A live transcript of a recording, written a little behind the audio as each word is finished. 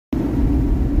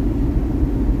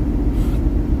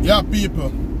Yeah,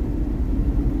 people.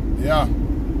 Yeah.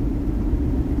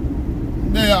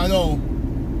 There I know.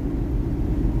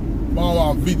 For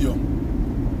our video. I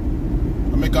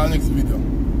make our next video.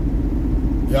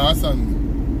 You understand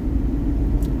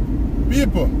me?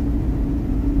 People.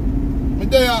 Me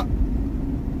there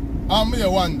and me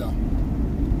wonder.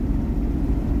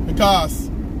 Because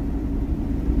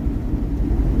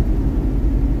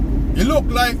it look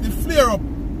like the flare up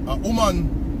a woman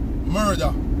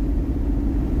murder.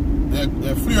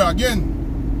 They flare again.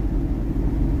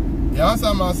 You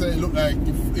understand me? I say it look like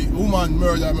if a woman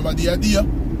murder, remember the idea?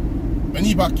 When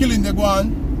people are killing they go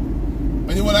on.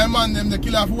 When you want to man them, they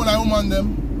kill off one woman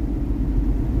them.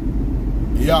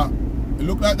 Yeah. It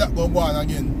look like that go on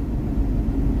again.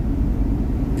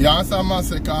 You understand me? I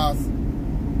say cause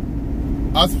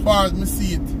as far as me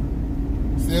see it,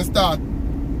 since start,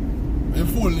 the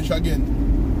foolish again.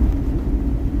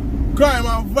 Crime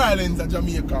and violence in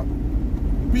Jamaica.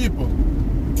 People.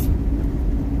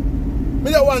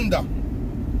 Me I wonder,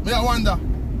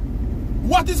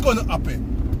 what is going to happen?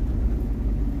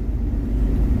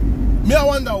 Me I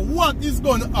wonder what is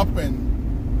going to happen.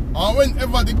 And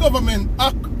whenever the government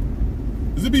act,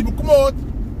 the people come out,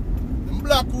 them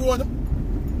block road,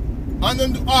 and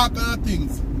then do all kind of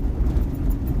things.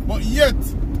 But yet,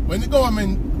 when the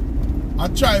government are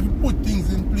trying to put things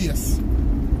in place,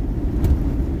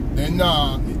 then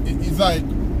it's like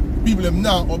people them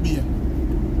now obey.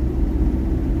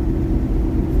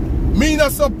 Me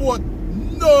not support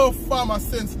no farmer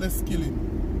senseless killing.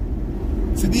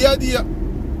 See the idea,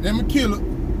 them kill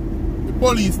the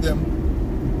police them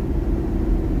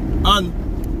and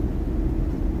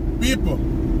people.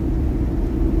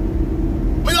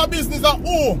 When your business at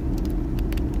home,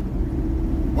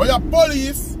 when your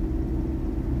police,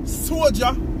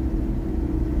 soldier,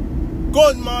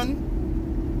 gunman,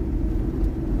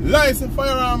 licensed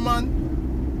firearm man,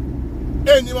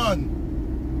 any man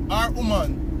or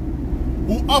woman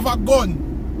who have a gun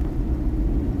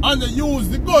and they use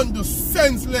the gun to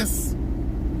senseless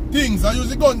things, and use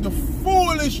the gun to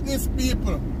foolishness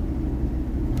people,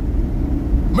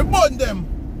 me burn them.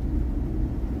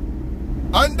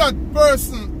 And that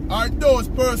person or those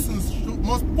persons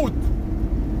must put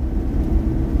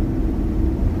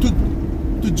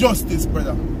to justice,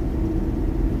 brother.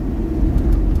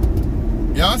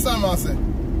 You understand what I say?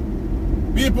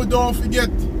 People don't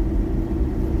forget,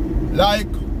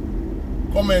 like,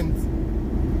 comment,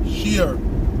 share.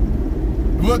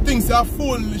 If things are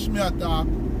foolish, me attack.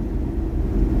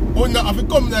 Or not, if you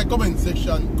come in the comment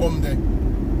section, come there.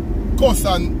 Cuss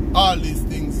and all these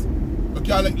things. You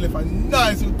can like leave a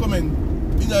nice little comment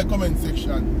in the comment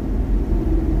section.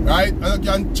 Right? And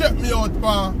you can check me out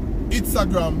for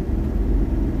Instagram,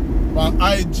 for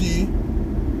IG,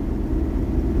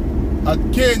 at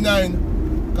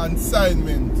K9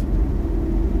 Consignment.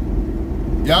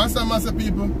 You understand what I say,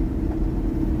 people?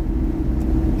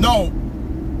 Now,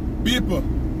 people,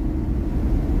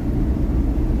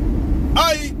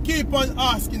 I keep on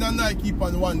asking and I keep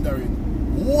on wondering,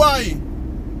 why?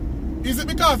 Is it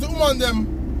because the woman them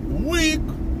weak,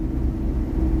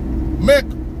 make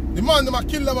the man them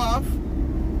kill them off?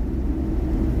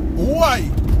 Why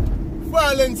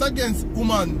violence against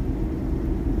woman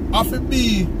have to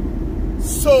be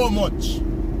so much?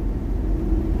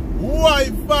 Why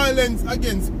violence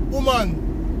against woman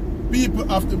people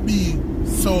have to be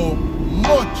so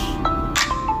much?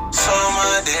 Some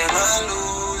of them are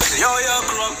lose. Yo,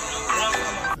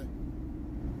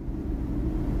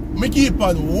 me keep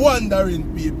on wondering,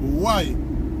 people, why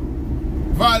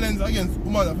violence against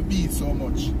women have to be so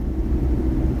much.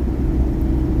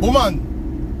 Woman,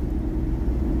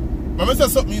 I say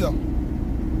something, you know.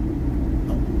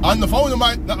 And if I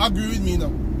might not agree with me, you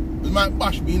know, you might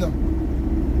bash me, you know.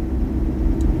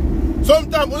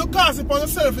 Sometimes you cast it on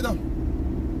yourself, you know.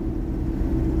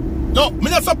 No, I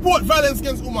don't support violence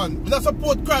against women. I don't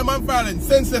support crime and violence,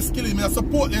 senseless killing. I don't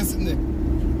support them sitting there.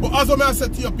 But as I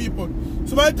said to your people,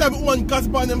 so many times women cast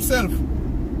upon themselves.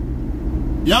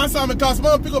 You understand me? Because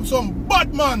I pick up some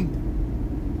bad man,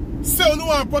 say no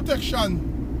one protection.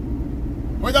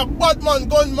 Whether bad man,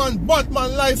 gunman, bad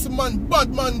man, license man, bad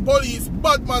man, police,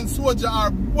 bad man, soldier,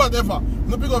 or whatever.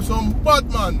 You pick up some bad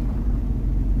man,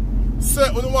 say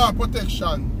no one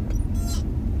protection.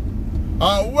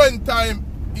 And when time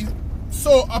it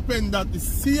so happened that the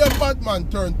same bad man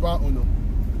turned for Uno.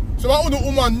 So when Uno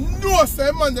woman knows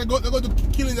say man they go to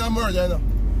killing and murder, you know.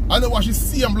 And they wash the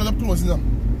same blood up close, you know.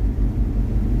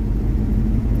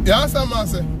 You understand what I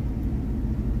say?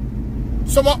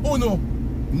 Some of Uno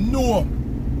know.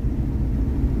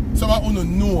 Some of Uno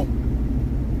know.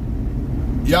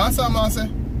 You understand what I say?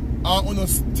 And Uno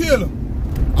still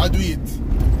I do it.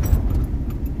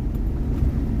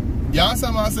 You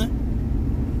understand what I say?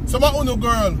 Some of you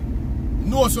girl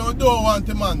know so you don't want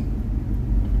a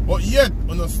man. But yet,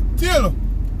 you still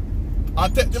I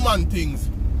take the man things.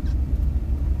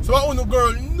 Some of you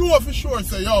girl know for sure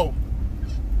say, yo,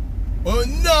 you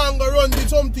now go run with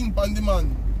something on the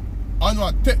man. And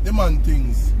you take the man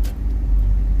things.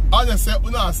 And you say,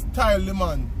 you not style the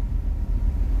man.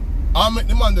 And make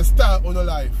the man the style on your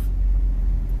life.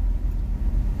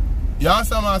 You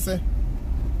understand what I say?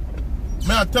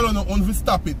 May I tell you, only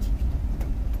stop it.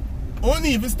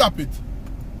 Only if you stop it.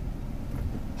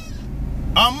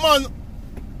 A man,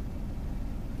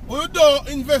 when you don't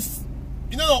invest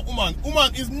in a woman,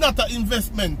 woman is not an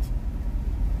investment.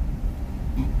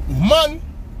 Woman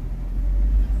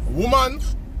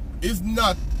is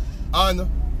not an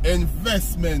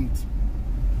investment.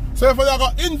 So if you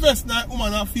are invest in a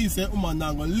woman and feel say woman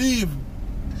not going to leave,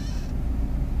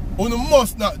 you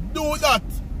must not do that.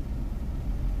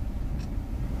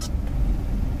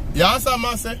 You understand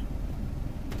what I say?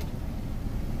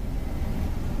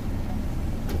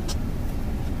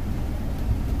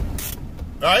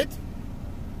 Right?